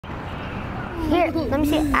Here, let me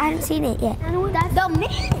see it. I haven't seen it yet. That's the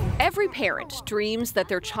man. Every parent dreams that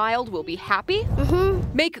their child will be happy,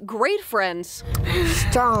 make great friends,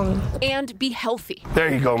 strong, and be healthy.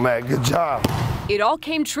 There you go, Matt. Good job. It all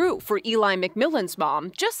came true for Eli McMillan's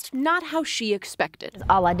mom, just not how she expected.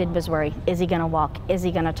 All I did was worry. Is he gonna walk? Is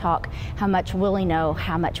he gonna talk? How much will he know?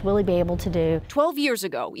 How much will he be able to do? 12 years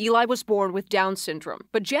ago, Eli was born with Down syndrome,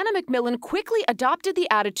 but Jana McMillan quickly adopted the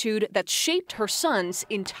attitude that shaped her son's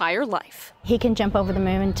entire life. He can jump over the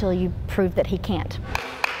moon until you prove that he can't.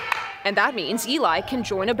 And that means Eli can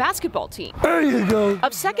join a basketball team. There you go.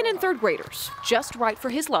 Of second and third graders, just right for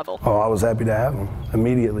his level. Oh, I was happy to have him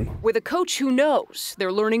immediately. With a coach who knows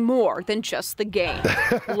they're learning more than just the game.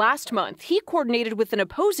 Last month, he coordinated with an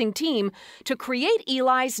opposing team to create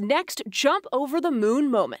Eli's next jump over the moon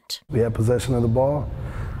moment. We had possession of the ball.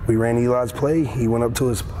 We ran Eli's play. He went up to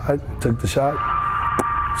his spot, took the shot,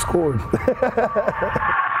 scored.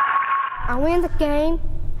 I win the game,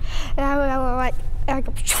 and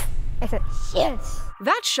I said, yes.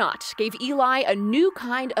 That shot gave Eli a new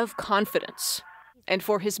kind of confidence. And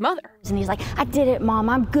for his mother. And he's like, I did it, Mom.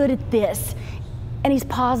 I'm good at this. And he's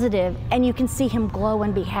positive, and you can see him glow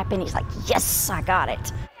and be happy. And he's like, yes, I got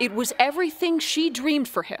it. It was everything she dreamed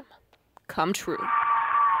for him come true.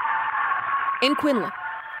 In Quinlan,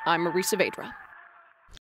 I'm Marisa Vedra.